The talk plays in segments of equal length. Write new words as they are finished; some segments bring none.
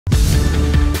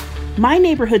My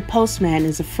neighborhood postman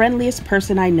is the friendliest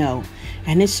person I know,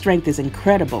 and his strength is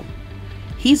incredible.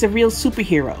 He's a real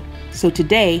superhero, so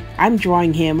today I'm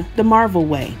drawing him the Marvel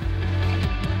way.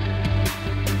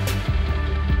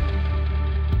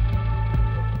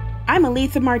 I'm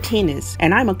Alitha Martinez,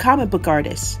 and I'm a comic book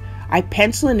artist. I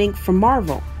pencil and ink for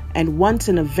Marvel, and once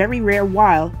in a very rare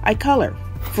while, I color.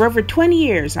 For over 20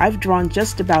 years, I've drawn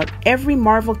just about every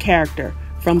Marvel character,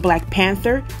 from Black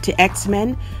Panther to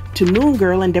X-Men to Moon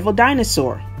Girl and Devil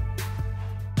Dinosaur.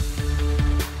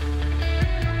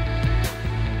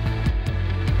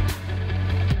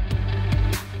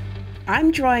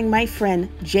 I'm drawing my friend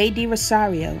JayDee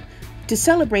Rosario to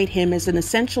celebrate him as an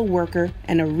essential worker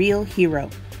and a real hero.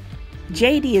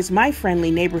 JayDee is my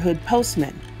friendly neighborhood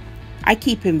postman. I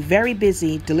keep him very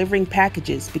busy delivering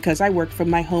packages because I work from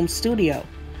my home studio.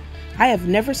 I have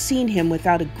never seen him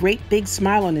without a great big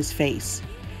smile on his face.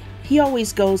 He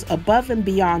always goes above and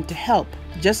beyond to help,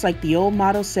 just like the old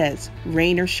motto says,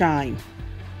 rain or shine.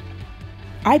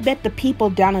 I bet the people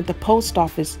down at the post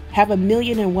office have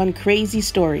 1,000,001 crazy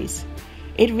stories.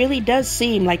 It really does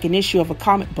seem like an issue of a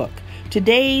comic book.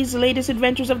 Today's latest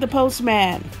adventures of the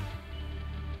postman.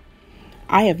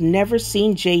 I have never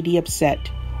seen JayDee upset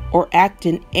or act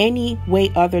in any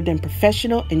way other than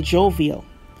professional and jovial.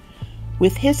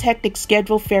 With his hectic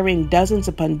schedule ferrying dozens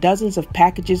upon dozens of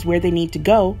packages where they need to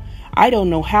go, I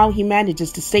don't know how he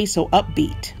manages to stay so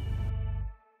upbeat.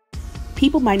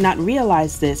 People might not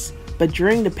realize this, but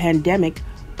during the pandemic,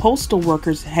 postal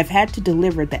workers have had to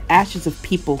deliver the ashes of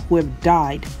people who have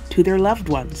died to their loved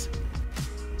ones.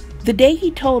 The day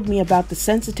he told me about the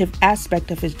sensitive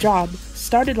aspect of his job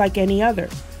started like any other,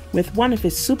 with one of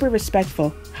his super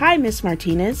respectful, "Hi, Miss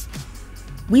Martinez."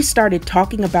 We started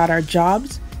talking about our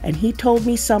jobs, and he told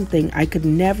me something I could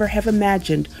never have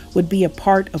imagined would be a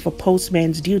part of a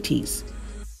postman's duties.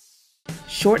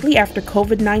 Shortly after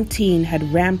COVID-19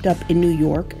 had ramped up in New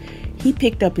York, he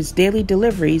picked up his daily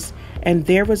deliveries, and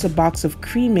there was a box of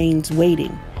cremains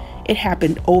waiting. It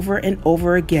happened over and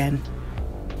over again.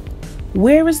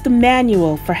 Where is the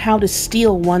manual for how to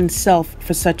steel oneself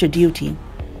for such a duty?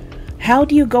 How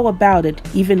do you go about it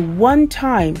even one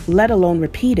time, let alone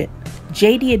repeat it?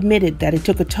 JayDee admitted that it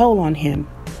took a toll on him.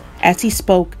 As he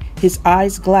spoke, his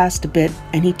eyes glassed a bit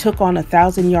and he took on a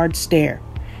 1,000-yard stare.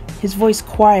 His voice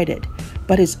quieted,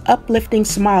 but his uplifting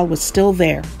smile was still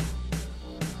there.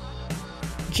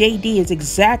 JayDee is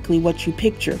exactly what you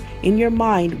picture in your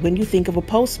mind when you think of a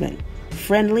postman,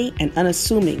 friendly and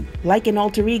unassuming, like an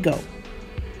alter ego.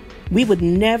 We would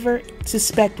never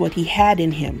suspect what he had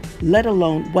in him, let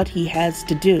alone what he has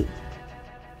to do.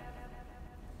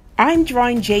 I'm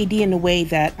drawing JayDee in a way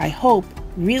that I hope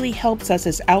really helps us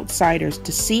as outsiders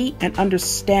to see and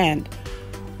understand.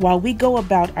 While we go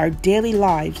about our daily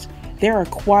lives, there are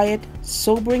quiet,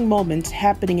 sobering moments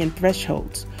happening in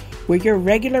thresholds where your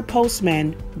regular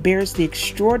postman bears the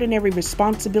extraordinary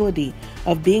responsibility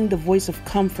of being the voice of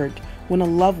comfort when a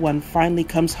loved one finally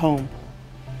comes home.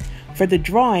 For the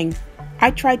drawing,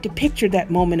 I tried to picture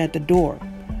that moment at the door,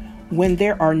 when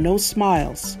there are no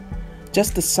smiles,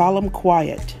 just the solemn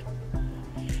quiet.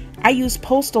 I used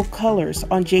Postal colors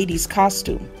on JayDee's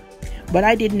costume, but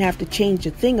I didn't have to change a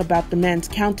thing about the man's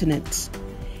countenance.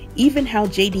 Even how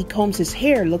JayDee combs his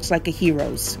hair looks like a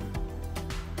hero's.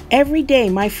 Every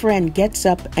day my friend gets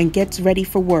up and gets ready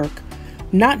for work,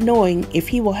 not knowing if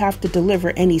he will have to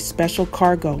deliver any special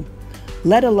cargo,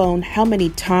 let alone how many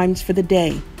times for the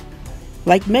day.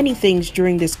 Like many things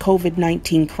during this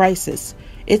COVID-19 crisis,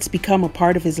 it's become a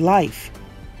part of his life.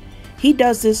 He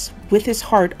does this with his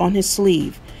heart on his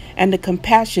sleeve and the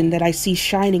compassion that I see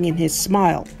shining in his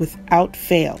smile without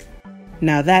fail.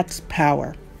 Now that's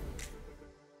power.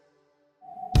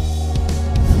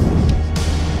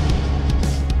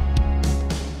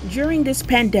 During this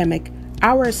pandemic,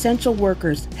 our essential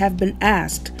workers have been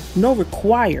asked, no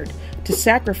required, to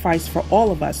sacrifice for all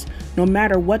of us, no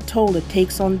matter what toll it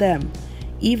takes on them,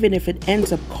 even if it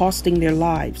ends up costing their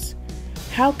lives.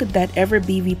 How could that ever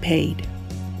be repaid?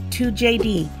 To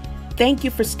JayDee, thank you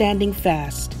for standing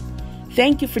fast.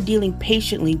 Thank you for dealing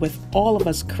patiently with all of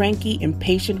us cranky,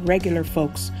 impatient regular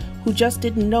folks who just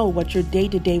didn't know what your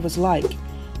day-to-day was like.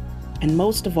 And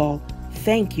most of all,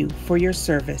 thank you for your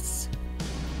service.